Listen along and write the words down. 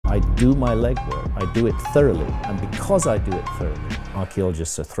I do my legwork, I do it thoroughly, and because I do it thoroughly,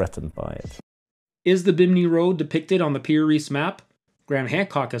 archaeologists are threatened by it. Is the Bimini Road depicted on the Piri Reis map? Graham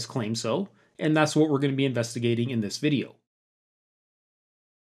Hancock has claimed so, and that's what we're going to be investigating in this video.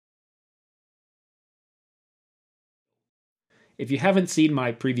 If you haven't seen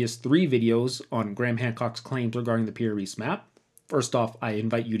my previous 3 videos on Graham Hancock's claims regarding the Piri Reis map, first off, I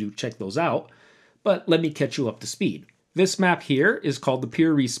invite you to check those out, but let me catch you up to speed. This map here is called the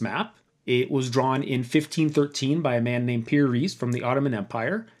Piri Reis map. It was drawn in 1513 by a man named Piri Reis from the Ottoman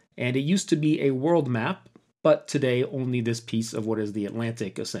Empire, and it used to be a world map, but today only this piece of what is the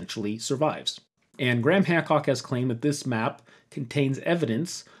Atlantic essentially survives. And Graham Hancock has claimed that this map contains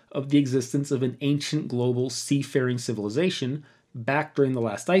evidence of the existence of an ancient global seafaring civilization back during the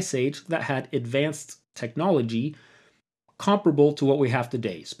last ice age that had advanced technology comparable to what we have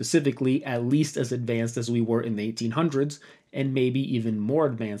today, specifically at least as advanced as we were in the 1800s, and maybe even more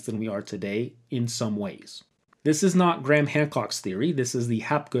advanced than we are today in some ways. This is not Graham Hancock's theory. This is the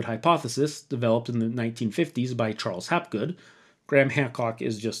Hapgood hypothesis developed in the 1950s by Charles Hapgood. Graham Hancock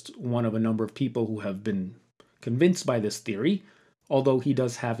is just one of a number of people who have been convinced by this theory, although he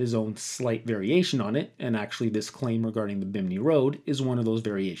does have his own slight variation on it, and actually this claim regarding the Bimini Road is one of those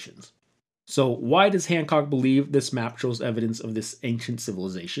variations. So why does Hancock believe this map shows evidence of this ancient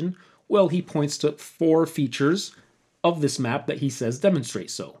civilization? Well, he points to 4 features of this map that he says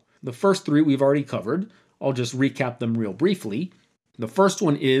demonstrate so. The first 3 we've already covered. I'll just recap them real briefly. The first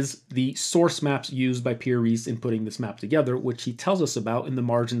one is the source maps used by Piri Reis in putting this map together, which he tells us about in the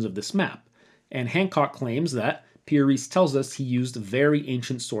margins of this map. And Hancock claims that Piri Reis tells us he used very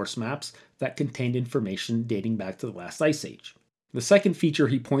ancient source maps that contained information dating back to the last ice age. The second feature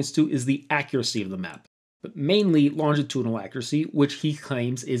he points to is the accuracy of the map, but mainly longitudinal accuracy, which he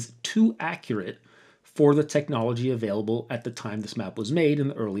claims is too accurate for the technology available at the time this map was made in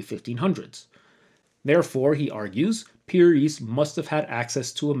the early 1500s. Therefore, he argues, Piri Reis must have had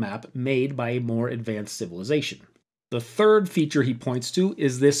access to a map made by a more advanced civilization. The third feature he points to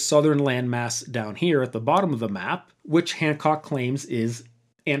is this southern landmass down here at the bottom of the map, which Hancock claims is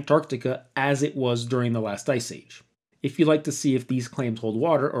Antarctica as it was during the last ice age. If you'd like to see if these claims hold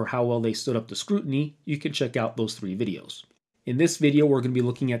water or how well they stood up to scrutiny, you can check out those 3 videos. In this video, we're going to be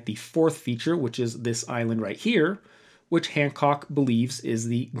looking at the 4th feature, which is this island right here, which Hancock believes is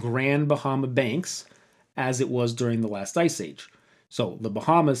the Grand Bahama Banks as it was during the last ice age. So the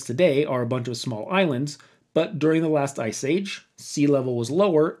Bahamas today are a bunch of small islands, but during the last ice age, sea level was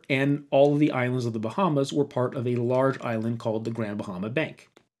lower, and all of the islands of the Bahamas were part of a large island called the Grand Bahama Bank.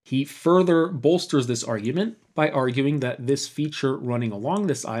 He further bolsters this argument by arguing that this feature running along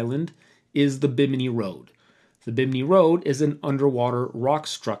this island is the Bimini Road. The Bimini Road is an underwater rock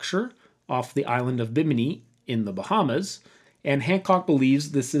structure off the island of Bimini in the Bahamas, and Hancock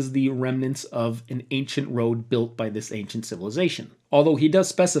believes this is the remnants of an ancient road built by this ancient civilization. Although he does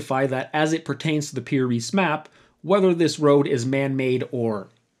specify that as it pertains to the Piri Reis map, whether this road is man-made or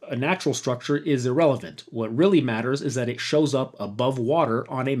a natural structure is irrelevant. What really matters is that it shows up above water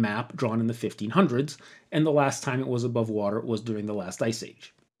on a map drawn in the 1500s, and the last time it was above water was during the last ice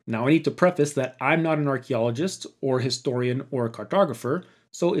age. Now, I need to preface that I'm not an archaeologist or historian or a cartographer,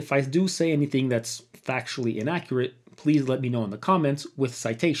 so if I do say anything that's factually inaccurate, please let me know in the comments with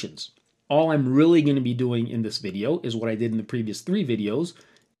citations. All I'm really going to be doing in this video is what I did in the previous 3 videos,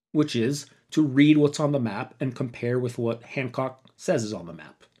 which is to read what's on the map and compare with what Hancock says is on the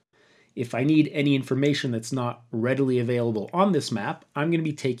map. If I need any information that's not readily available on this map, I'm going to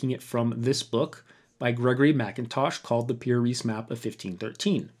be taking it from this book by Gregory McIntosh called The Piri Reis Map of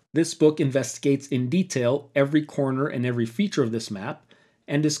 1513. This book investigates in detail every corner and every feature of this map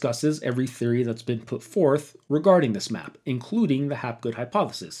and discusses every theory that's been put forth regarding this map, including the Hapgood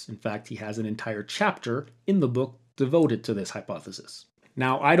hypothesis. In fact, he has an entire chapter in the book devoted to this hypothesis.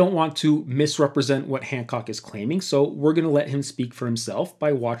 Now, I don't want to misrepresent what Hancock is claiming, so we're going to let him speak for himself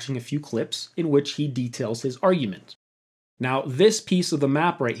by watching a few clips in which he details his argument. Now, this piece of the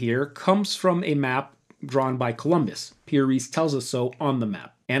map right here comes from a map drawn by Columbus. Piri Reis tells us so on the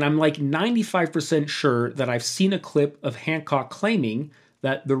map. And I'm like 95% sure that I've seen a clip of Hancock claiming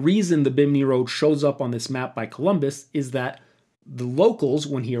that the reason the Bimini Road shows up on this map by Columbus is that the locals,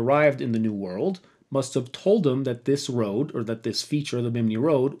 when he arrived in the New World, must have told him that this road, or that this feature, the Bimini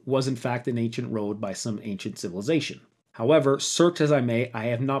Road, was in fact an ancient road by some ancient civilization. However, search as I may, I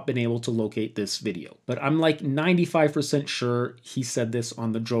have not been able to locate this video. But I'm like 95% sure he said this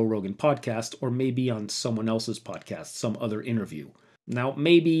on the Joe Rogan podcast, or maybe on someone else's podcast, some other interview. Now,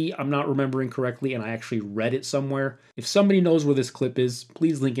 maybe I'm not remembering correctly and I actually read it somewhere. If somebody knows where this clip is,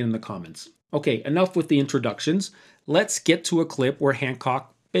 please link it in the comments. Okay, enough with the introductions. Let's get to a clip where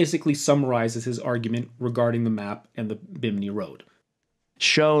Hancock basically summarizes his argument regarding the map and the Bimini Road.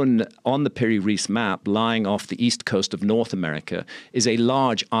 Shown on the Piri Reis map, lying off the east coast of North America, is a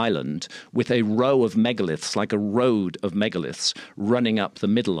large island with a row of megaliths, like a road of megaliths, running up the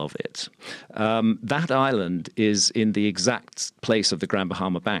middle of it. That island is in the exact place of the Grand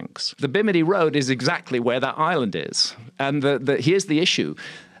Bahama Banks. The Bimini Road is exactly where that island is. And here's the issue.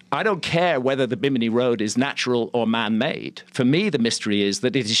 I don't care whether the Bimini Road is natural or man-made. For me, the mystery is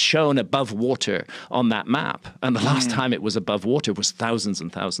that it is shown above water on that map. And the last time it was above water was thousands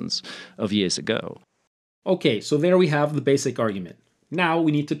and thousands of years ago. Okay, so there we have the basic argument. Now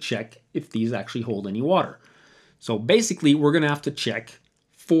we need to check if these actually hold any water. So basically, we're going to have to check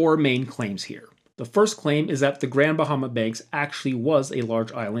 4 main claims here. The first claim is that the Grand Bahama Banks actually was a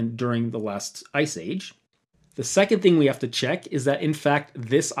large island during the last ice age. The second thing we have to check is that, in fact,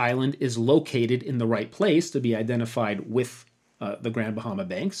 this island is located in the right place to be identified with the Grand Bahama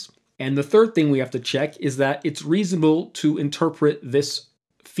Banks. And the third thing we have to check is that it's reasonable to interpret this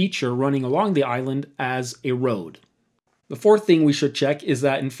feature running along the island as a road. The fourth thing we should check is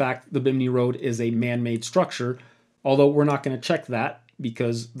that, in fact, the Bimini Road is a man-made structure, although we're not going to check that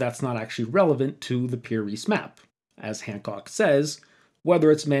because that's not actually relevant to the Piri Reis map. As Hancock says,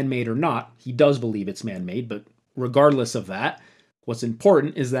 whether it's man-made or not, he does believe it's man-made, but regardless of that, what's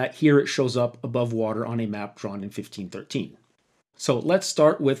important is that here it shows up above water on a map drawn in 1513. So let's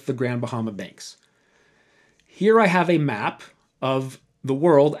start with the Grand Bahama Banks. Here I have a map of the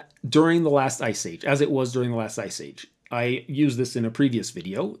world during the last ice age, as it was during the last ice age. I used this in a previous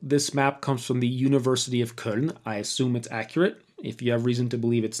video. This map comes from the University of Köln. I assume it's accurate. If you have reason to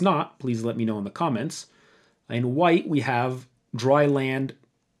believe it's not, please let me know in the comments. In white, we have dry land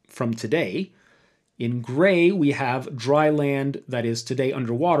from today. In gray, we have dry land that is today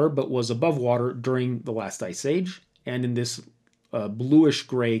underwater, but was above water during the last ice age. And in this bluish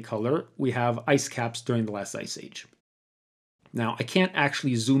gray color, we have ice caps during the last ice age. Now, I can't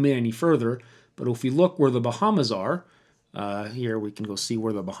actually zoom in any further, but if we look where the Bahamas are, here we can go see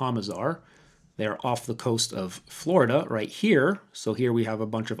where the Bahamas are. They're off the coast of Florida right here. So here we have a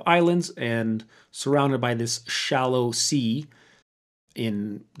bunch of islands and surrounded by this shallow sea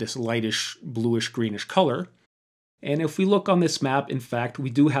in this lightish, bluish, greenish color. And if we look on this map, in fact, we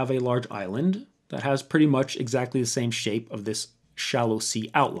do have a large island that has pretty much exactly the same shape of this shallow sea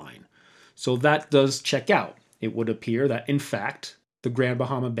outline. So that does check out. It would appear that, in fact, the Grand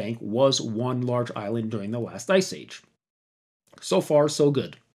Bahama Bank was one large island during the last ice age. So far, so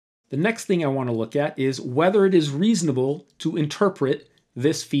good. The next thing I want to look at is whether it is reasonable to interpret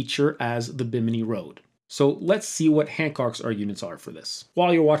this feature as the Bimini Road. So let's see what Hancock's arguments are for this.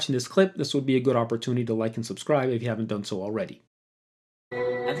 While you're watching this clip, this would be a good opportunity to like and subscribe if you haven't done so already.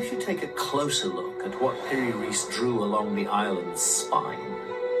 And if you take a closer look at what Piri Reis drew along the island's spine,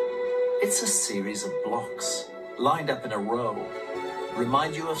 it's a series of blocks lined up in a row.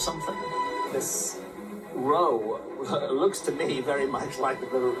 Remind you of something? This row looks to me very much like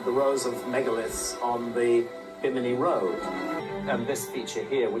the rows of megaliths on the Bimini Road. And this feature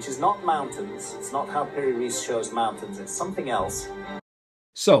here, which is not mountains, it's not how Piri Reis shows mountains, it's something else.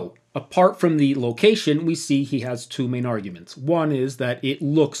 So, apart from the location, we see he has 2 main arguments. One is that it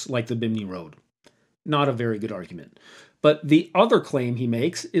looks like the Bimini Road. Not a very good argument. But the other claim he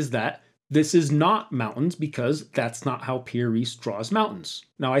makes is that this is not mountains because that's not how Piri Reis draws mountains.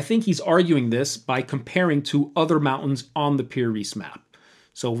 Now, I think he's arguing this by comparing to other mountains on the Piri Reis map.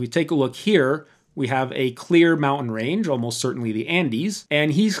 So if we take a look here, we have a clear mountain range, almost certainly the Andes,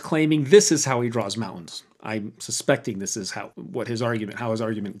 and he's claiming this is how he draws mountains. I'm suspecting this is how his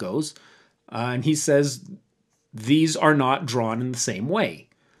argument goes. And he says these are not drawn in the same way.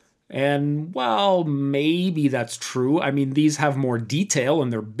 And well, maybe that's true. I mean, these have more detail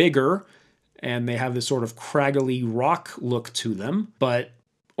and they're bigger and they have this sort of craggly rock look to them. But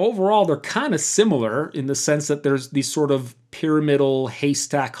overall, they're kind of similar in the sense that there's these sort of pyramidal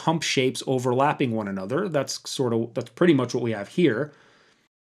haystack hump shapes overlapping one another. That's pretty much what we have here.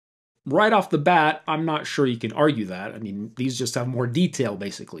 Right off the bat, I'm not sure you can argue that. I mean, these just have more detail,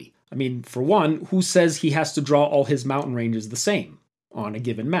 basically. I mean, for one, who says he has to draw all his mountain ranges the same on a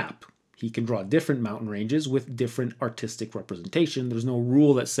given map? He can draw different mountain ranges with different artistic representation. There's no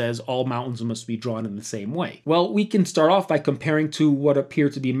rule that says all mountains must be drawn in the same way. Well, we can start off by comparing to what appear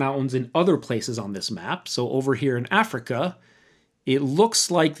to be mountains in other places on this map. So over here in Africa, it looks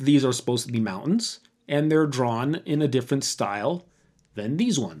like these are supposed to be mountains, and they're drawn in a different style than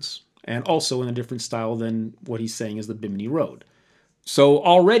these ones, and also in a different style than what he's saying is the Bimini Road. So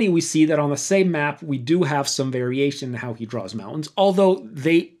already we see that on the same map, we do have some variation in how he draws mountains, although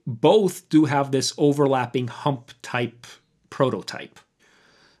they both do have this overlapping hump type prototype.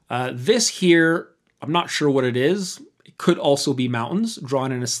 This here, I'm not sure what it is. It could also be mountains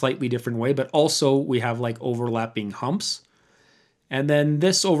drawn in a slightly different way, but also we have like overlapping humps. And then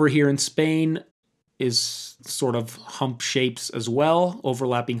this over here in Spain is sort of hump shapes as well,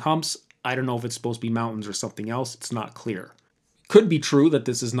 overlapping humps. I don't know if it's supposed to be mountains or something else. It's not clear. Could be true that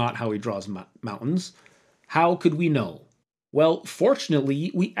this is not how he draws mountains. How could we know? Well,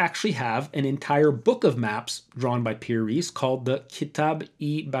 fortunately, we actually have an entire book of maps drawn by Piri Reis called the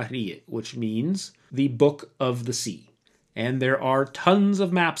Kitab-i-Bahri, which means the Book of the Sea. And there are tons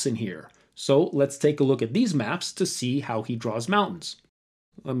of maps in here. So let's take a look at these maps to see how he draws mountains.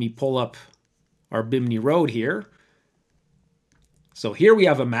 Let me pull up our Bimini Road here. So here we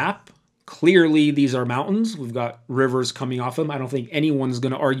have a map. Clearly, these are mountains. We've got rivers coming off them. I don't think anyone's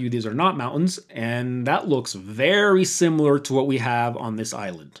going to argue these are not mountains. And that looks very similar to what we have on this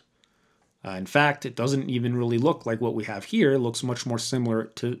island. In fact, it doesn't even really look like what we have here. It looks much more similar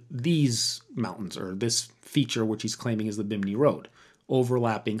to these mountains, or this feature, which he's claiming is the Bimini Road.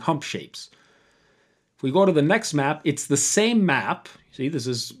 Overlapping hump shapes. If we go to the next map, it's the same map. See, this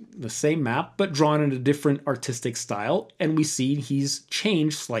is the same map, but drawn in a different artistic style, and we see he's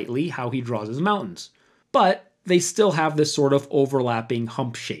changed slightly how he draws his mountains. But they still have this sort of overlapping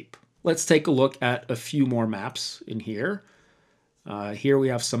hump shape. Let's take a look at a few more maps in here. Here we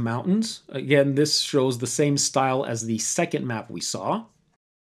have some mountains. Again, this shows the same style as the second map we saw.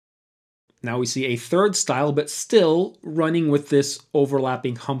 Now we see a third style, but still running with this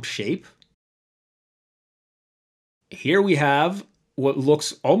overlapping hump shape. Here we have what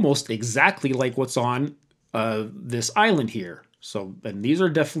looks almost exactly like what's on this island here. So, and these are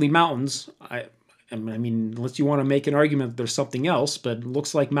definitely mountains. I mean, unless you want to make an argument that there's something else, but it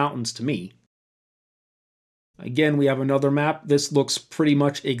looks like mountains to me. Again, we have another map. This looks pretty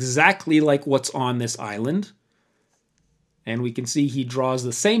much exactly like what's on this island. And we can see he draws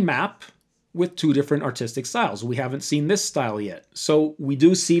the same map with two different artistic styles. We haven't seen this style yet. So we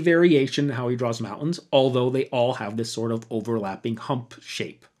do see variation in how he draws mountains, although they all have this sort of overlapping hump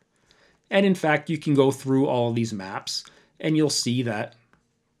shape. And in fact, you can go through all of these maps and you'll see that,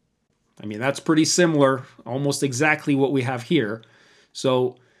 I mean, that's pretty similar, almost exactly what we have here.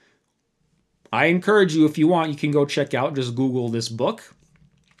 So I encourage you, if you want, you can go check out, just Google this book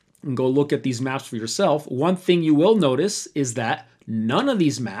and go look at these maps for yourself. One thing you will notice is that none of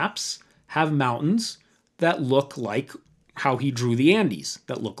these maps have mountains that look like how he drew the Andes,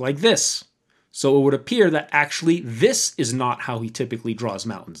 that look like this. So it would appear that actually this is not how he typically draws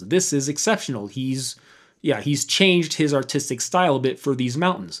mountains. This is exceptional. He's changed his artistic style a bit for these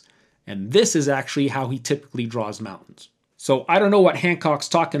mountains. And this is actually how he typically draws mountains. So I don't know what Hancock's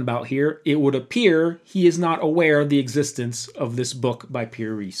talking about here. It would appear he is not aware of the existence of this book by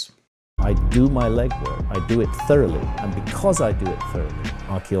Piri Reis. I do my legwork, I do it thoroughly, and because I do it thoroughly,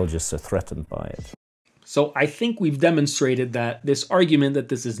 archaeologists are threatened by it. So I think we've demonstrated that this argument that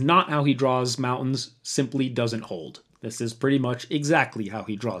this is not how he draws mountains simply doesn't hold. This is pretty much exactly how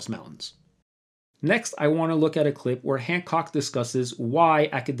he draws mountains. Next, I want to look at a clip where Hancock discusses why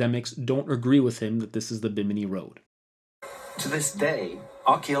academics don't agree with him that this is the Bimini Road. To this day,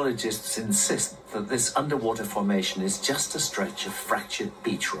 archaeologists insist that this underwater formation is just a stretch of fractured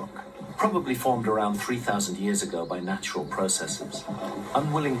beach rock, probably formed around 3,000 years ago by natural processes.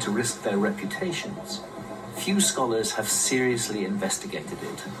 Unwilling to risk their reputations, few scholars have seriously investigated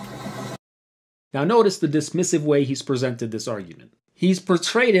it. Now notice the dismissive way he's presented this argument. He's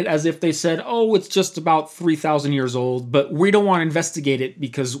portrayed it as if they said, oh, it's just about 3,000 years old, but we don't want to investigate it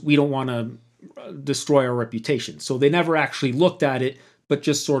because we don't want to destroy our reputation. So they never actually looked at it, but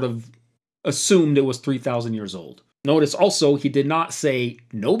just sort of assumed it was 3,000 years old. Notice also, he did not say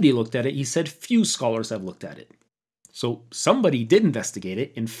nobody looked at it. He said few scholars have looked at it. So somebody did investigate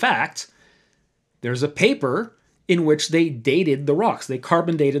it. In fact, there's a paper in which they dated the rocks. They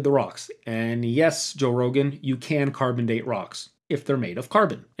carbon dated the rocks. And yes, Joe Rogan, you can carbon date rocks if they're made of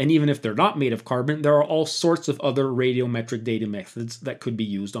carbon. And even if they're not made of carbon, there are all sorts of other radiometric dating methods that could be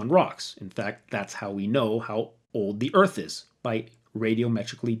used on rocks. In fact, that's how we know how old the Earth is, by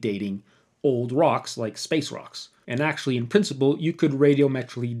radiometrically dating old rocks like space rocks. And actually, in principle, you could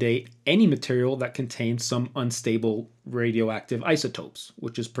radiometrically date any material that contains some unstable radioactive isotopes,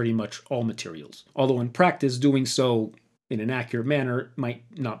 which is pretty much all materials. Although in practice, doing so in an accurate manner might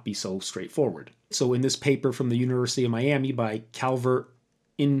not be so straightforward. So in this paper from the University of Miami by Calvert,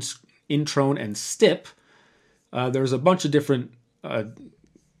 Introne, and Stipp, there's a bunch of different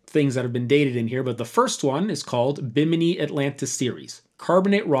things that have been dated in here, but the first one is called Bimini Atlantis Series.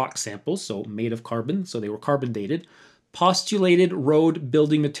 Carbonate rock samples, so made of carbon, so they were carbon dated, postulated road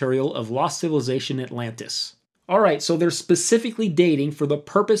building material of lost civilization Atlantis. All right, so they're specifically dating for the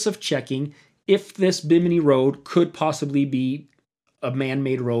purpose of checking if this Bimini Road could possibly be a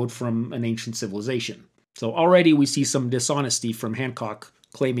man-made road from an ancient civilization. So already we see some dishonesty from Hancock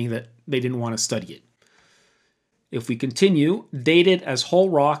claiming that they didn't want to study it. If we continue, dated as whole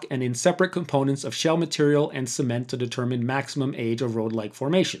rock and in separate components of shell material and cement to determine maximum age of road-like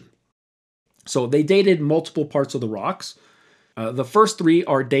formation. So they dated multiple parts of the rocks. The first three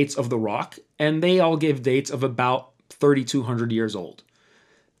are dates of the rock, and they all give dates of about 3,200 years old.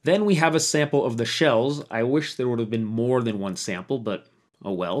 Then we have a sample of the shells. I wish there would have been more than one sample, but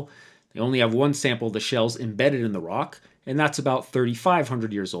oh well. They only have one sample of the shells embedded in the rock, and that's about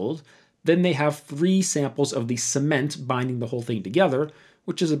 3,500 years old. Then they have 3 samples of the cement binding the whole thing together,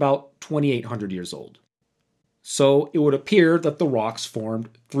 which is about 2,800 years old. So it would appear that the rocks formed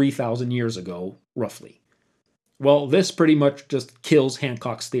 3,000 years ago, roughly. Well, this pretty much just kills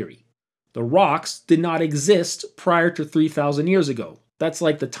Hancock's theory. The rocks did not exist prior to 3,000 years ago. That's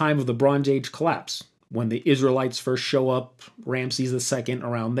like the time of the Bronze Age collapse, when the Israelites first show up, Ramses II,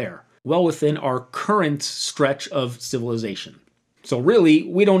 around there. Well within our current stretch of civilization. So really,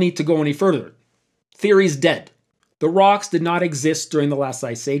 we don't need to go any further. Theory's dead. The rocks did not exist during the last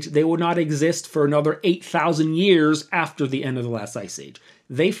ice age. They would not exist for another 8,000 years after the end of the last ice age.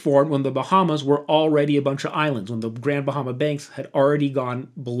 They formed when the Bahamas were already a bunch of islands, when the Grand Bahama Banks had already gone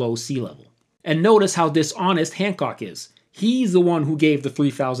below sea level. And notice how dishonest Hancock is. He's the one who gave the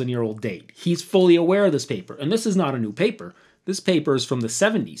 3,000-year-old date. He's fully aware of this paper. And this is not a new paper. This paper is from the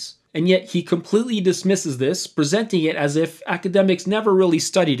 70s. And yet he completely dismisses this, presenting it as if academics never really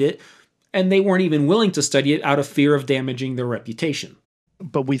studied it, and they weren't even willing to study it out of fear of damaging their reputation.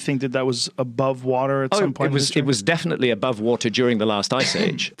 But we think that that was above water at some point. It was definitely above water during the last ice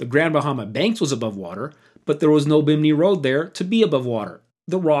age. The Grand Bahama Banks was above water, but there was no Bimini Road there to be above water.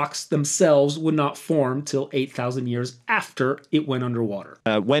 The rocks themselves would not form till 8,000 years after it went underwater.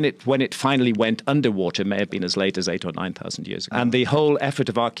 When it finally went underwater, may have been as late as 8,000 or 9,000 years ago. And the whole effort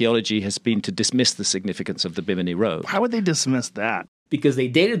of archaeology has been to dismiss the significance of the Bimini Road. How would they dismiss that? Because they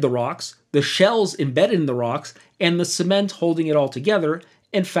dated the rocks, the shells embedded in the rocks, and the cement holding it all together,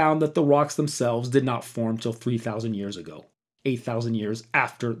 and found that the rocks themselves did not form till 3,000 years ago, 8,000 years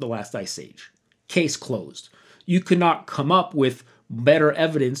after the last ice age. Case closed. You could not come up with better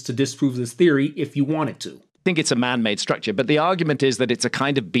evidence to disprove this theory if you wanted to. I think it's a man-made structure, but the argument is that it's a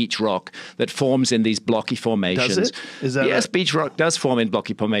kind of beach rock that forms in these blocky formations. Does it? Is that yes, right? beach rock does form in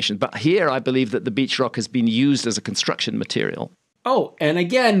blocky formations, but here I believe that the beach rock has been used as a construction material. Oh, and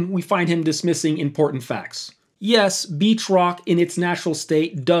again, we find him dismissing important facts. Yes, beach rock in its natural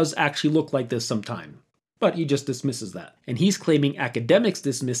state does actually look like this sometime, but he just dismisses that. And he's claiming academics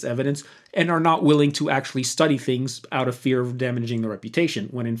dismiss evidence and are not willing to actually study things out of fear of damaging their reputation,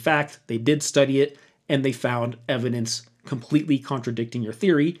 when in fact they did study it and they found evidence completely contradicting your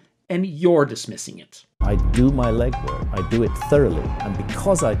theory, and you're dismissing it. I do my legwork, I do it thoroughly, and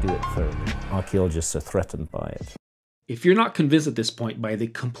because I do it thoroughly, archaeologists are threatened by it. If you're not convinced at this point by the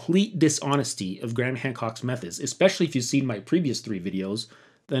complete dishonesty of Graham Hancock's methods, especially if you've seen my previous 3 videos,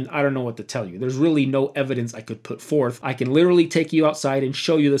 then I don't know what to tell you. There's really no evidence I could put forth. I can literally take you outside and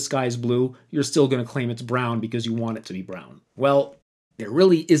show you the sky is blue. You're still going to claim it's brown because you want it to be brown. Well, there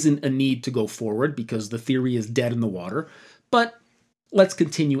really isn't a need to go forward because the theory is dead in the water, but let's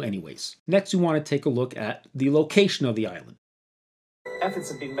continue anyways. Next, we want to take a look at the location of the island.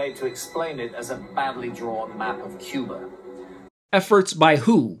 Efforts have been made to explain it as a badly drawn map of Cuba. Efforts by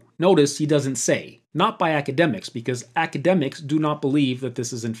who? Notice he doesn't say. Not by academics, because academics do not believe that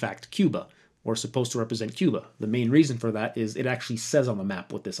this is in fact Cuba, or supposed to represent Cuba. The main reason for that is it actually says on the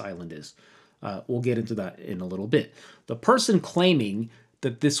map what this island is. We'll get into that in a little bit. The person claiming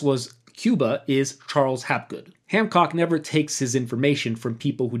that this was Cuba is Charles Hapgood. Hancock never takes his information from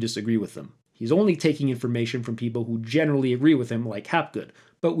people who disagree with him. He's only taking information from people who generally agree with him, like Hapgood.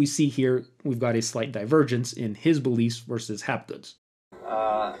 But we see here we've got a slight divergence in his beliefs versus Hapgood's.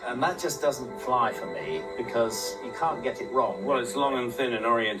 And that just doesn't fly for me, because you can't get it wrong. Well, it's long and thin and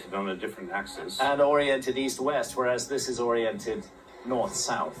oriented on a different axis. And oriented east-west, whereas this is oriented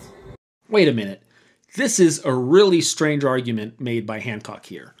north-south. Wait a minute. This is a really strange argument made by Hancock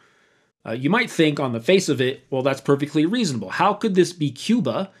here. You might think on the face of it, well, that's perfectly reasonable. How could this be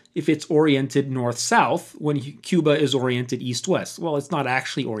Cuba if it's oriented north-south when Cuba is oriented east-west? Well, it's not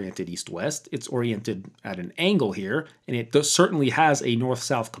actually oriented east-west. It's oriented at an angle here, and it certainly has a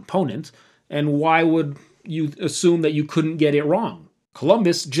north-south component. And why would you assume that you couldn't get it wrong?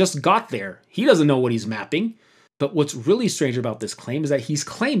 Columbus just got there. He doesn't know what he's mapping. But what's really strange about this claim is that he's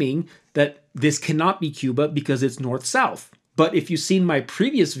claiming that this cannot be Cuba because it's north-south. But if you've seen my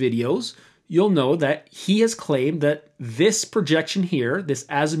previous videos, you'll know that he has claimed that this projection here, this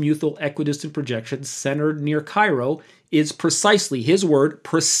azimuthal equidistant projection centered near Cairo, is precisely, his word,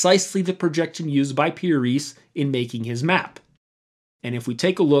 precisely the projection used by Piri Reis in making his map. And if we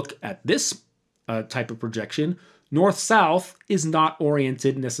take a look at this type of projection, north-south is not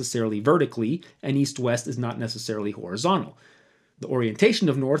oriented necessarily vertically, and east-west is not necessarily horizontal. The orientation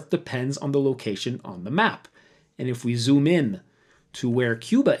of north depends on the location on the map. And if we zoom in to where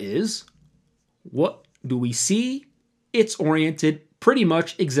Cuba is, what do we see? It's oriented pretty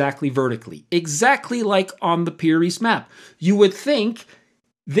much exactly vertically, exactly like on the Piri Reis map. You would think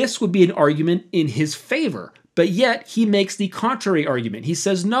this would be an argument in his favor, but yet he makes the contrary argument. He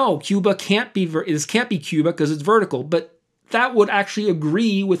says, no, Cuba can't be, this can't be Cuba because it's vertical, but that would actually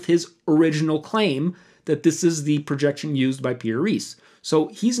agree with his original claim that this is the projection used by Piri Reis. So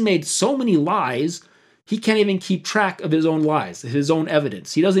he's made so many lies, he can't even keep track of his own lies, his own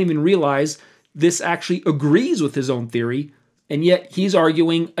evidence. He doesn't even realize this actually agrees with his own theory, and yet he's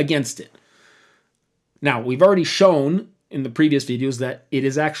arguing against it. Now, we've already shown in the previous videos that it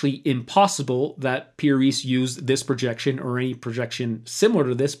is actually impossible that Piri Reis used this projection or any projection similar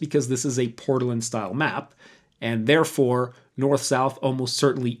to this because this is a Portland-style map, and therefore north-south almost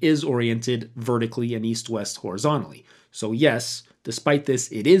certainly is oriented vertically and east-west horizontally. So yes, despite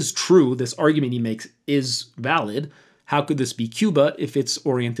this, it is true, this argument he makes is valid. How could this be Cuba if it's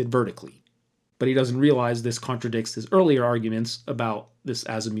oriented vertically? But he doesn't realize this contradicts his earlier arguments about this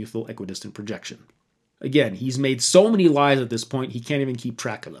azimuthal equidistant projection. Again, he's made so many lies at this point, he can't even keep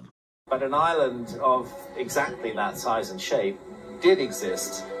track of them. But an island of exactly that size and shape did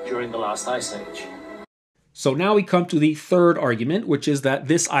exist during the last ice age. So now we come to the third argument, which is that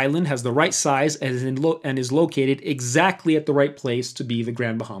this island has the right size and is located exactly at the right place to be the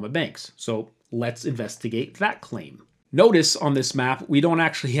Grand Bahama Banks. So let's investigate that claim. Notice on this map, we don't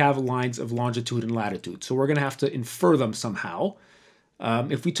actually have lines of longitude and latitude, so we're going to have to infer them somehow.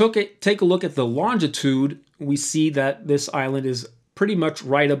 If we take a look at the longitude, we see that this island is pretty much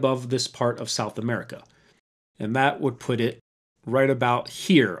right above this part of South America. And that would put it right about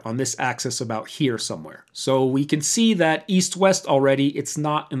here, on this axis about here somewhere. So we can see that east-west already, it's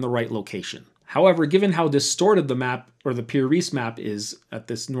not in the right location. However, given how distorted the map, or the Piri Reis map is at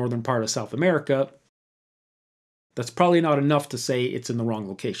this northern part of South America, that's probably not enough to say it's in the wrong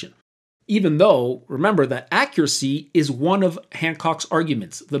location. Even though, remember that accuracy is one of Hancock's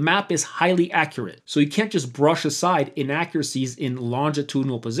arguments. The map is highly accurate. So you can't just brush aside inaccuracies in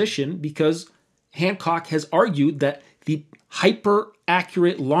longitudinal position because Hancock has argued that the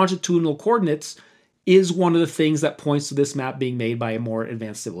hyper-accurate longitudinal coordinates is one of the things that points to this map being made by a more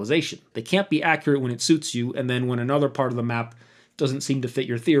advanced civilization. They can't be accurate when it suits you, and then when another part of the map doesn't seem to fit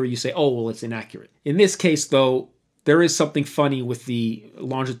your theory, you say, oh, well, it's inaccurate. In this case, though, there is something funny with the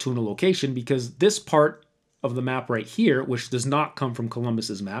longitudinal location because this part of the map right here, which does not come from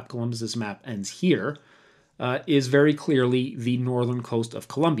Columbus's map ends here, is very clearly the northern coast of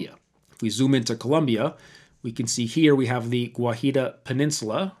Colombia. If we zoom into Colombia, we can see here we have the Guajira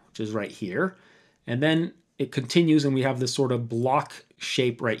Peninsula, which is right here, and then it continues and we have this sort of block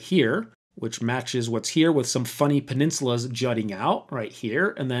shape right here, which matches what's here with some funny peninsulas jutting out right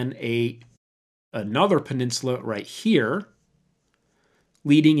here, and then another peninsula right here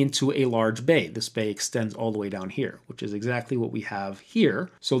leading into a large bay. This bay extends all the way down here, which is exactly what we have here.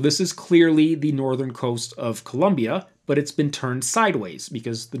 So this is clearly the northern coast of Colombia, but it's been turned sideways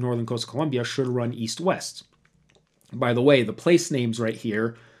because the northern coast of Colombia should run east-west. By the way, the place names right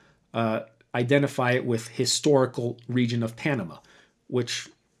here identify it with historical region of Panama, which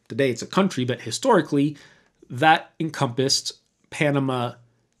today it's a country, but historically that encompassed Panama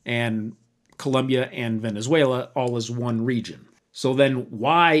and Colombia and Venezuela all as one region. So then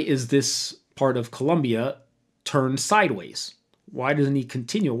why is this part of Colombia turned sideways? Why doesn't he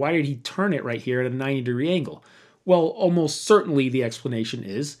continue? Why did he turn it right here at a 90-degree angle? Well, almost certainly the explanation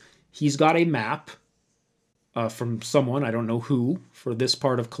is he's got a map from someone, I don't know who, for this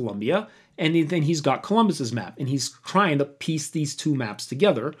part of Colombia, and then he's got Columbus's map, and he's trying to piece these two maps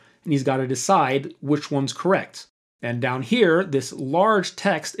together, and he's got to decide which one's correct. And down here, this large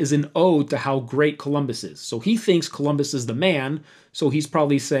text is an ode to how great Columbus is. So he thinks Columbus is the man, so he's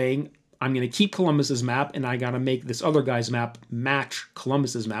probably saying, I'm going to keep Columbus's map, and I got to make this other guy's map match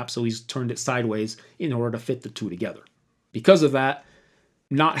Columbus's map, so he's turned it sideways in order to fit the two together. Because of that,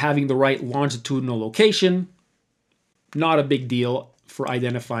 not having the right longitudinal location, not a big deal for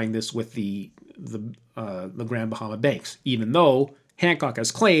identifying this with the Grand Bahama Banks, even though Hancock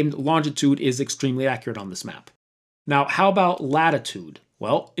has claimed longitude is extremely accurate on this map. Now, how about latitude?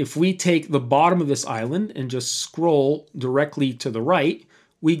 Well, if we take the bottom of this island and just scroll directly to the right,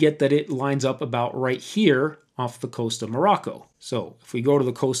 we get that it lines up about right here off the coast of Morocco. So if we go to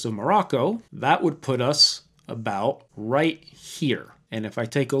the coast of Morocco, that would put us about right here. And if I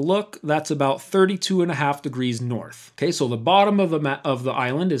take a look, that's about 32.5 degrees north. Okay, so the bottom of the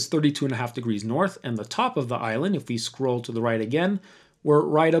island is 32.5 degrees north, and the top of the island, if we scroll to the right again, we're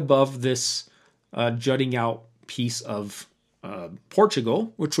right above this jutting out piece of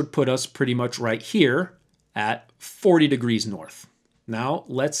Portugal, which would put us pretty much right here at 40 degrees north. Now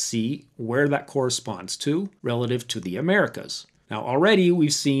let's see where that corresponds to relative to the Americas. Now already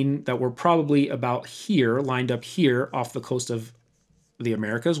we've seen that we're probably about here, lined up here off the coast of the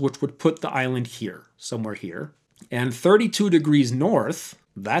Americas, which would put the island here, somewhere here. And 32 degrees north,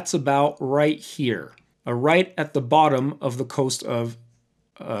 that's about right here, right at the bottom of the coast of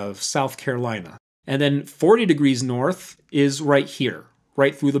South Carolina. And then 40 degrees north is right here,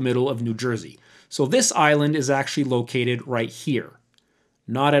 right through the middle of New Jersey. So this island is actually located right here,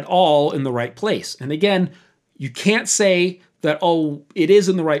 not at all in the right place. And again, you can't say that, oh, it is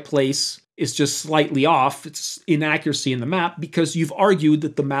in the right place, it's just slightly off, it's inaccuracy in the map, because you've argued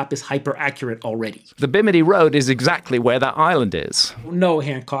that the map is hyper-accurate already. The Bimini Road is exactly where that island is. No,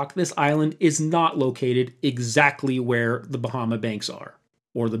 Hancock, this island is not located exactly where the Bahama Banks are,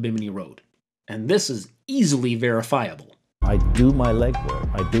 or the Bimini Road. And this is easily verifiable. I do my legwork,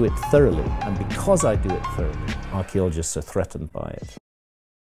 I do it thoroughly, and because I do it thoroughly, archaeologists are threatened by it.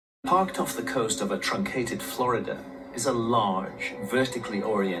 Parked off the coast of a truncated Florida is a large, vertically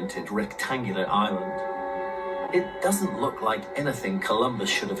oriented, rectangular island. It doesn't look like anything Columbus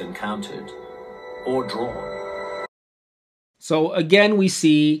should have encountered or drawn. So again, we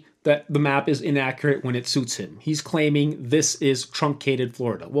see that the map is inaccurate when it suits him. He's claiming this is truncated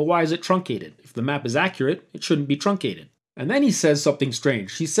Florida. Well, why is it truncated? If the map is accurate, it shouldn't be truncated. And then he says something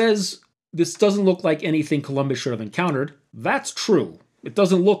strange. He says, this doesn't look like anything Columbus should have encountered. That's true. It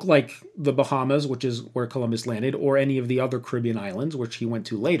doesn't look like the Bahamas, which is where Columbus landed, or any of the other Caribbean islands, which he went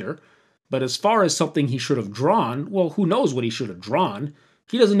to later. But as far as something he should have drawn, well, who knows what he should have drawn?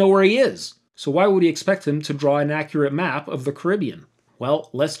 He doesn't know where he is. So why would he expect him to draw an accurate map of the Caribbean? Well,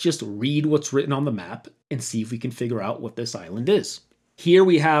 let's just read what's written on the map and see if we can figure out what this island is. Here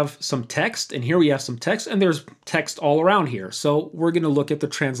we have some text, and here we have some text, and there's text all around here. So we're going to look at the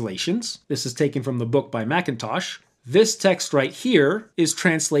translations. This is taken from the book by Mackintosh. This text right here is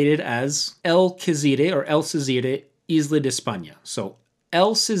translated as El Khizire or El Cizire Isla de España. So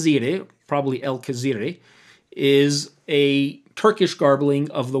El Cizire, probably El Khizire, is a Turkish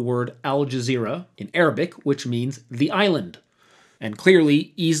garbling of the word Al Jazeera in Arabic, which means the island. And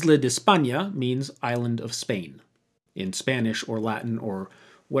clearly, Isla de España means island of Spain in Spanish or Latin or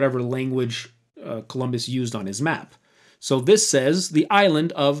whatever language Columbus used on his map. So this says the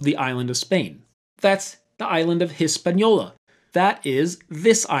island of Spain. That's the island of Hispaniola. That is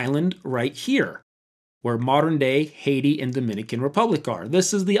this island right here, where modern-day Haiti and Dominican Republic are.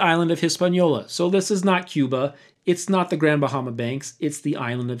 This is the island of Hispaniola. So this is not Cuba. It's not the Grand Bahama Banks. It's the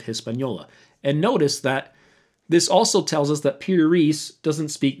island of Hispaniola. And notice that this also tells us that Piri Reis doesn't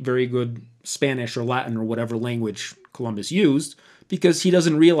speak very good Spanish or Latin or whatever language Columbus used, because he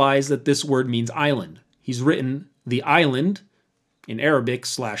doesn't realize that this word means island. He's written the island in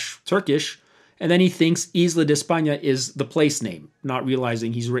Arabic/Turkish, and then he thinks Isla de España is the place name, not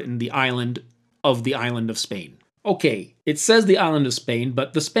realizing he's written the island of Spain. Okay, it says the island of Spain,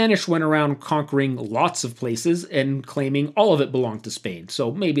 but the Spanish went around conquering lots of places and claiming all of it belonged to Spain.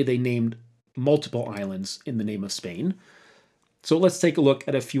 So maybe they named multiple islands in the name of Spain. So let's take a look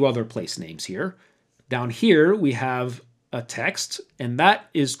at a few other place names here. Down here we have a text, and that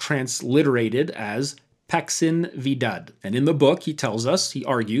is transliterated as Paxin-Vidad. And in the book he tells us, he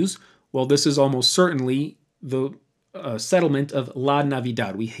argues, well, this is almost certainly the settlement of La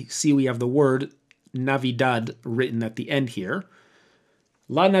Navidad. We see we have the word Navidad written at the end here.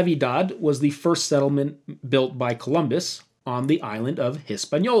 La Navidad was the first settlement built by Columbus on the island of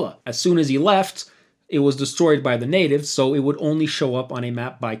Hispaniola. As soon as he left, it was destroyed by the natives, so it would only show up on a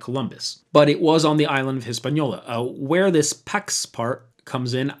map by Columbus. But it was on the island of Hispaniola. Where this Pax part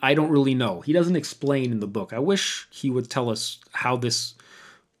comes in, I don't really know. He doesn't explain in the book. I wish he would tell us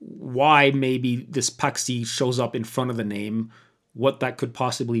why maybe this Paxi shows up in front of the name, what that could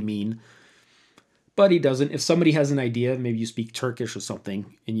possibly mean. But he doesn't. If somebody has an idea, maybe you speak Turkish or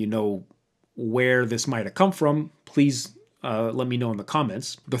something, and you know where this might have come from, please let me know in the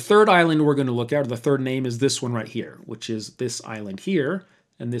comments. The third island we're going to look at, or the third name, is this one right here, which is this island here,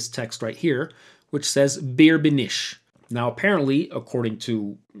 and this text right here, which says Bir Binish. Now apparently, according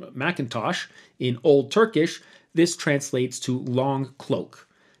to Mackintosh, in Old Turkish, this translates to long cloak.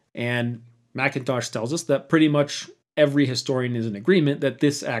 And Mackintosh tells us that pretty much every historian is in agreement that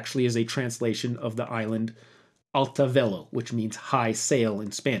this actually is a translation of the island Alta Velo, which means high sail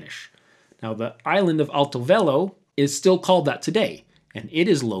in Spanish. Now, the island of Alto Velo is still called that today, and it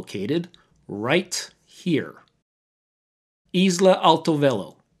is located right here. Isla Alto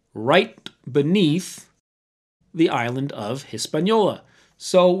Velo, right beneath the island of Hispaniola.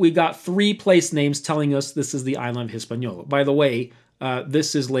 So we got 3 place names telling us this is the island of Hispaniola. By the way,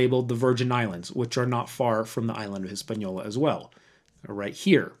 this is labeled the Virgin Islands, which are not far from the island of Hispaniola as well. They're right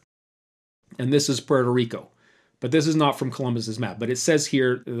here. And this is Puerto Rico. But this is not from Columbus's map. But it says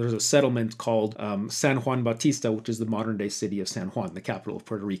here there's a settlement called San Juan Bautista, which is the modern-day city of San Juan, the capital of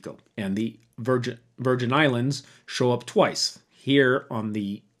Puerto Rico. And the Virgin Islands show up twice, here on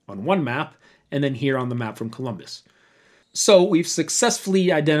one map, and then here on the map from Columbus. So we've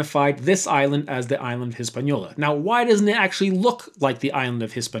successfully identified this island as the island of Hispaniola. Now, why doesn't it actually look like the island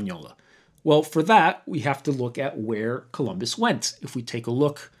of Hispaniola? Well, for that, we have to look at where Columbus went. If we take a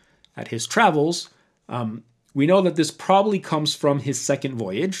look at his travels, we know that this probably comes from his second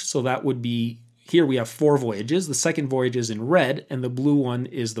voyage. So that would be, here we have 4 voyages. The second voyage is in red, and the blue one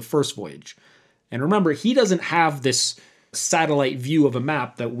is the first voyage. And remember, he doesn't have this satellite view of a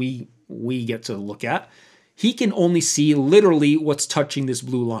map that we get to look at. He can only see literally what's touching this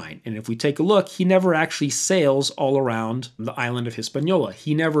blue line. And if we take a look, he never actually sails all around the island of Hispaniola.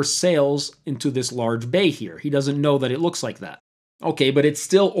 He never sails into this large bay here. He doesn't know that it looks like that. Okay, but it's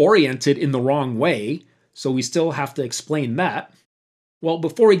still oriented in the wrong way, so we still have to explain that. Well,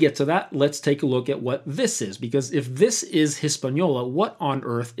 before we get to that, let's take a look at what this is, because if this is Hispaniola, what on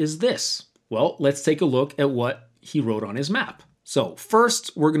earth is this? Well, let's take a look at what he wrote on his map. So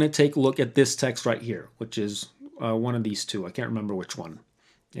first, we're going to take a look at this text right here, which is one of these 2. I can't remember which one.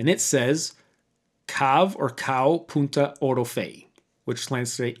 And it says, Cav or Cow Punta Orofe, which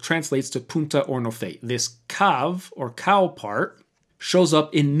translates to Punta Ornofe. This Cav or cow part shows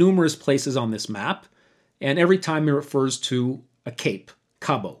up in numerous places on this map, and every time it refers to a cape,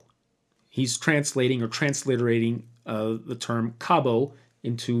 Cabo. He's translating or transliterating the term Cabo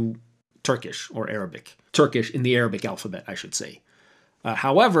into Turkish or Arabic. Turkish in the Arabic alphabet, I should say.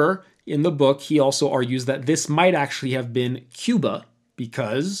 However, in the book, he also argues that this might actually have been Cuba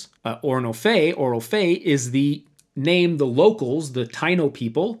because Orofe is the name the locals, the Taino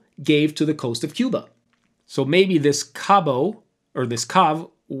people, gave to the coast of Cuba. So maybe this Cabo, or this Cav,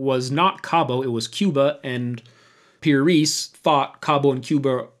 was not Cabo, it was Cuba, and Piri Reis thought Cabo and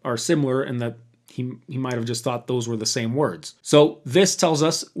Cuba are similar and that he might have just thought those were the same words. So this tells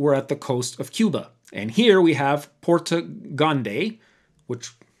us we're at the coast of Cuba. And here we have Porto Grande,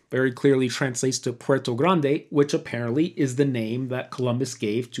 which very clearly translates to Puerto Grande, which apparently is the name that Columbus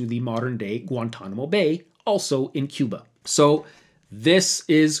gave to the modern-day Guantanamo Bay, also in Cuba. So this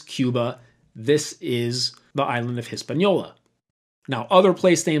is Cuba. This is the island of Hispaniola. Now, other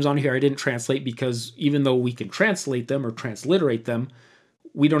place names on here I didn't translate because even though we can translate them or transliterate them,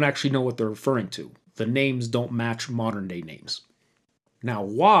 we don't actually know what they're referring to. The names don't match modern-day names. Now,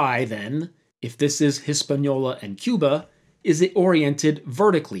 why then, if this is Hispaniola and Cuba, is it oriented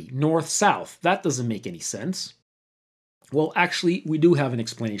vertically, north-south? That doesn't make any sense. Well, actually, we do have an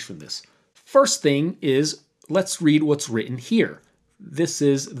explanation for this. First thing is, let's read what's written here. This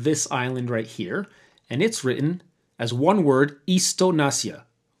is this island right here, and it's written as one word, Isto Nacia,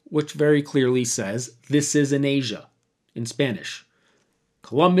 which very clearly says, this is in Asia, in Spanish.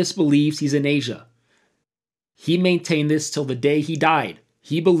 Columbus believes he's in Asia. He maintained this till the day he died.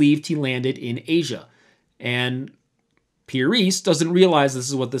 He believed he landed in Asia. And Piri Reis doesn't realize this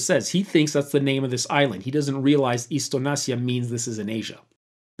is what this says. He thinks that's the name of this island. He doesn't realize Isto Nacia means this is in Asia.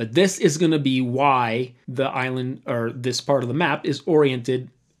 But this is going to be why the island, or this part of the map, is oriented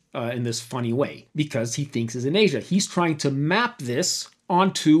in this funny way, because he thinks it's in Asia. He's trying to map this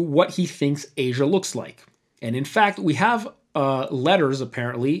onto what he thinks Asia looks like. And in fact, we have letters,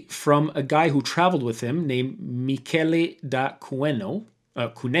 apparently, from a guy who traveled with him named Michele da Cuneo,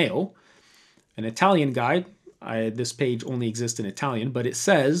 an Italian guy. This page only exists in Italian, but it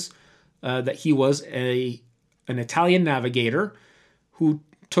says that he was an Italian navigator who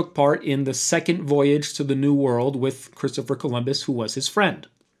took part in the second voyage to the New World with Christopher Columbus, who was his friend.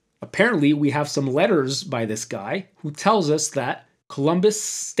 Apparently, we have some letters by this guy who tells us that Columbus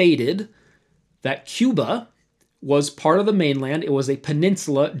stated that Cuba was part of the mainland. It was a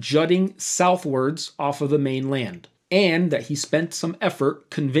peninsula jutting southwards off of the mainland, and that he spent some effort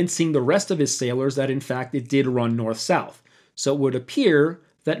convincing the rest of his sailors that, in fact, it did run north-south. So it would appear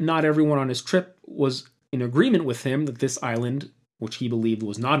that not everyone on his trip was in agreement with him that this island which he believed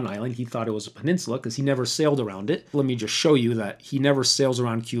was not an island. He thought it was a peninsula because he never sailed around it. Let me just show you that he never sails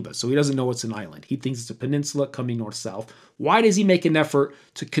around Cuba, so he doesn't know it's an island. He thinks it's a peninsula coming north-south. Why does he make an effort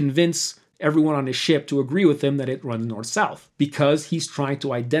to convince everyone on his ship to agree with him that it runs north-south? Because he's trying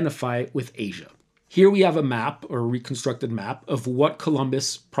to identify it with Asia. Here we have a map, or a reconstructed map, of what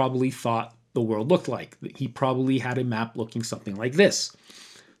Columbus probably thought the world looked like. He probably had a map looking something like this.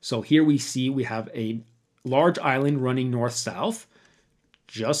 So here we have a large island running north-south,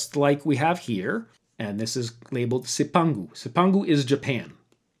 just like we have here, and this is labeled Sipangu. Sipangu is Japan.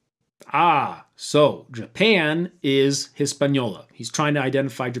 So Japan is Hispaniola. He's trying to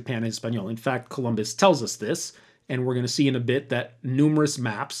identify Japan as Hispaniola. In fact, Columbus tells us this, and we're going to see in a bit that numerous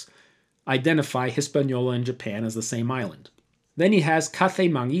maps identify Hispaniola and Japan as the same island. Then he has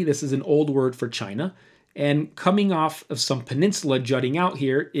Kathmandu. This is an old word for China. And coming off of some peninsula jutting out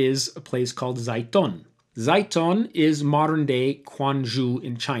here is a place called Zaiton. Zaiton is modern-day Quanzhou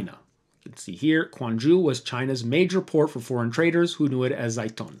in China. You can see here, Quanzhou was China's major port for foreign traders who knew it as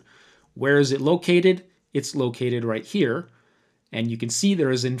Zaiton. Where is it located? It's located right here. And you can see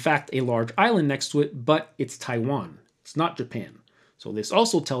there is, in fact, a large island next to it, but it's Taiwan. It's not Japan. So this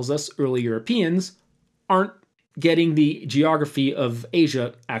also tells us early Europeans aren't getting the geography of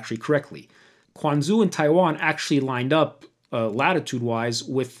Asia actually correctly. Quanzhou and Taiwan actually lined up latitude-wise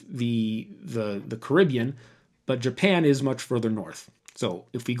with the Caribbean, but Japan is much further north. So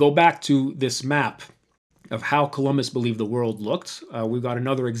if we go back to this map of how Columbus believed the world looked, we've got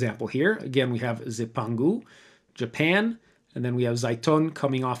another example here. Again, we have Zipangu, Japan, and then we have Zaiton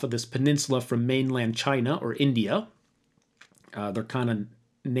coming off of this peninsula from mainland China or India. They're kind of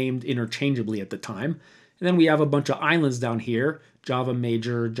named interchangeably at the time. And then we have a bunch of islands down here, Java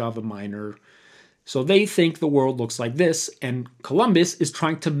Major, Java Minor. So they think the world looks like this, and Columbus is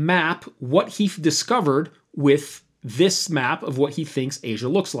trying to map what he discovered with this map of what he thinks Asia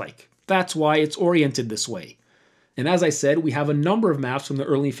looks like. That's why it's oriented this way. And as I said, we have a number of maps from the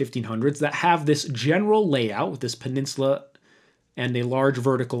early 1500s that have this general layout with this peninsula and a large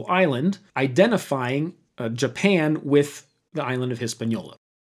vertical island, identifying Japan with the island of Hispaniola.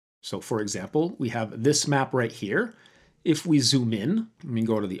 So for example, we have this map right here. If we zoom in, let me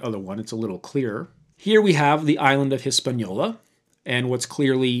go to the other one, it's a little clearer. Here we have the island of Hispaniola and what's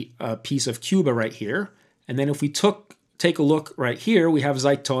clearly a piece of Cuba right here. And then if we take a look right here, we have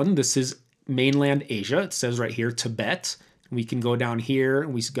Zaiton. This is mainland Asia. It says right here, Tibet. We can go down here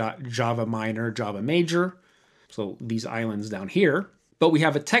and we've got Java Minor, Java Major. So these islands down here. But we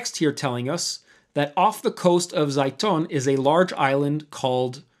have a text here telling us that off the coast of Zaiton is a large island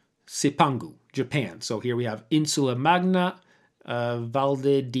called Sipangu, Japan. So here we have Insula Magna,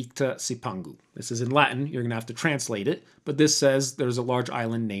 Valde Dicta Sipangu. This is in Latin. You're going to have to translate it. But this says there's a large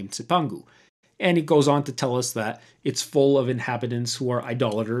island named Sipangu. And it goes on to tell us that it's full of inhabitants who are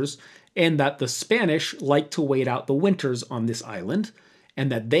idolaters, and that the Spanish like to wait out the winters on this island, and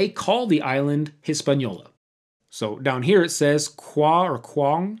that they call the island Hispaniola. So down here it says Qua or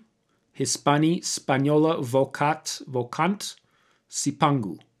Quang, Hispani Spagnola vocant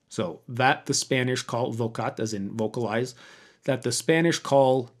Sipangu. So that the Spanish call vocat, as in vocalize, that the Spanish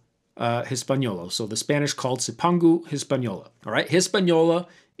call Hispaniola. So the Spanish called Sipangu Hispaniola. All right, Hispaniola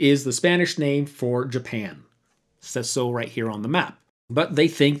is the Spanish name for Japan. It says so right here on the map. But they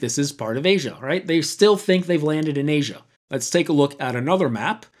think this is part of Asia, right? They still think they've landed in Asia. Let's take a look at another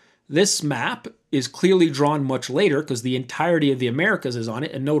map. This map is clearly drawn much later because the entirety of the Americas is on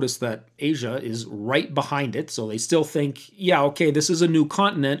it, and notice that Asia is right behind it. So they still think, yeah, okay, this is a new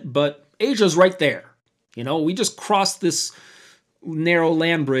continent, but Asia's right there. You know, we just crossed this narrow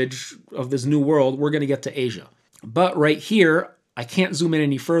land bridge of this new world. We're going to get to Asia. But right here, I can't zoom in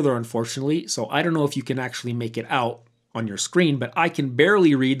any further, unfortunately, so I don't know if you can actually make it out on your screen, but I can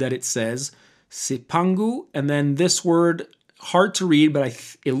barely read that it says Sipangu, and then this word, hard to read,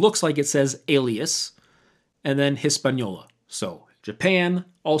 but it looks like it says alias, and then Hispaniola. So Japan,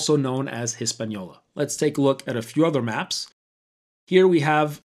 also known as Hispaniola. Let's take a look at a few other maps. Here we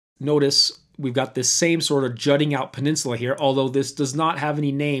have, notice, we've got this same sort of jutting out peninsula here, although this does not have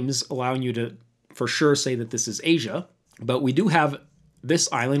any names allowing you to for sure say that this is Asia. But we do have this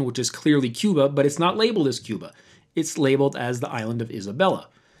island, which is clearly Cuba, but it's not labeled as Cuba. It's labeled as the island of Isabela.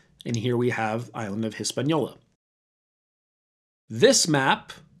 And here we have island of Hispaniola. This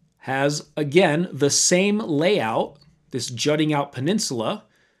map has, again, the same layout, this jutting out peninsula,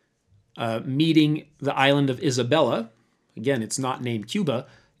 meeting the island of Isabela. Again, it's not named Cuba.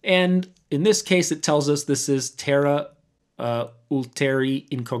 And in this case, it tells us this is Terra Ulteri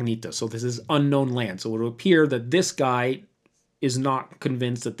Incognita. So this is unknown land. So it will appear that this guy is not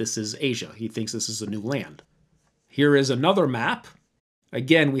convinced that this is Asia. He thinks this is a new land. Here is another map.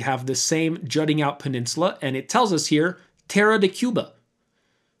 Again, we have the same jutting out peninsula, and it tells us here, Terra de Cuba.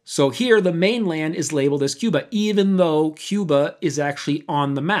 So here, the mainland is labeled as Cuba, even though Cuba is actually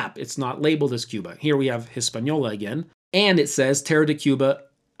on the map. It's not labeled as Cuba. Here we have Hispaniola again, and it says Terra de Cuba,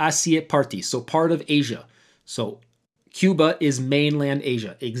 Asia Party, so part of Asia. So Cuba is mainland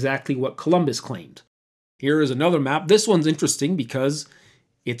Asia, exactly what Columbus claimed. Here is another map. This one's interesting because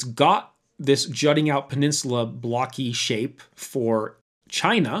it's got this jutting out peninsula blocky shape for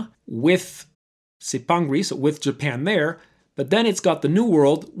China with Sepangri, so with Japan there, but then it's got the New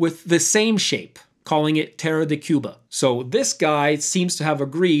World with the same shape, calling it Terra de Cuba. So this guy seems to have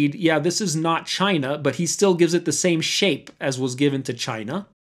agreed, yeah, this is not China, but he still gives it the same shape as was given to China.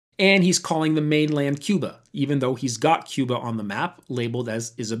 And he's calling the mainland Cuba, even though he's got Cuba on the map labeled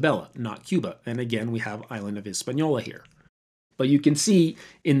as Isabela, not Cuba. And again, we have island of Hispaniola here. But you can see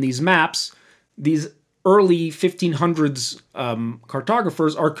in these maps, these early 1500s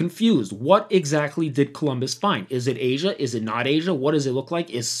cartographers are confused. What exactly did Columbus find? Is it Asia? Is it not Asia? What does it look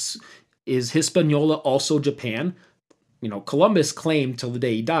like? Is Hispaniola also Japan? You know, Columbus claimed till the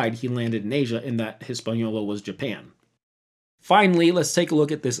day he died he landed in Asia and that Hispaniola was Japan. Finally, let's take a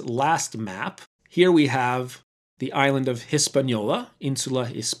look at this last map. Here we have the island of Hispaniola, Insula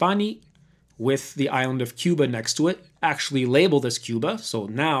Hispani, with the island of Cuba next to it, actually labeled as Cuba. So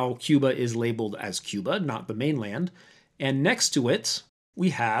now Cuba is labeled as Cuba, not the mainland. And next to it, we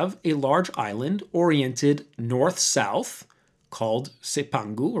have a large island oriented north-south called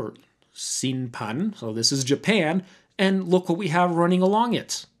Sepangu or Sinpan. So this is Japan. And look what we have running along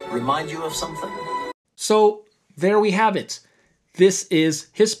it. Remind you of something? So there we have it. This is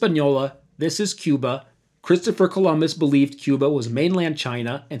Hispaniola. This is Cuba. Christopher Columbus believed Cuba was mainland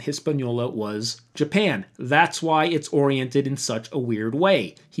China and Hispaniola was Japan. That's why it's oriented in such a weird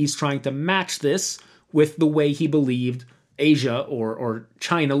way. He's trying to match this with the way he believed Asia or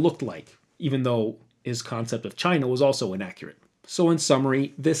China looked like, even though his concept of China was also inaccurate. So in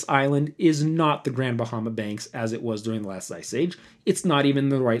summary, this island is not the Grand Bahama Banks as it was during the last ice age. It's not even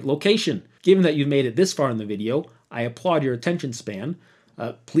the right location. Given that you've made it this far in the video, I applaud your attention span.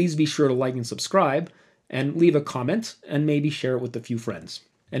 Please be sure to like and subscribe, and leave a comment, and maybe share it with a few friends.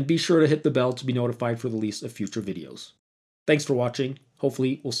 And be sure to hit the bell to be notified for the release of future videos. Thanks for watching.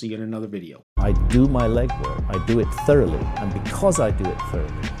 Hopefully, we'll see you in another video. I do my legwork. I do it thoroughly. And because I do it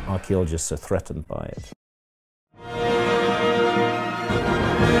thoroughly, archaeologists are threatened by it.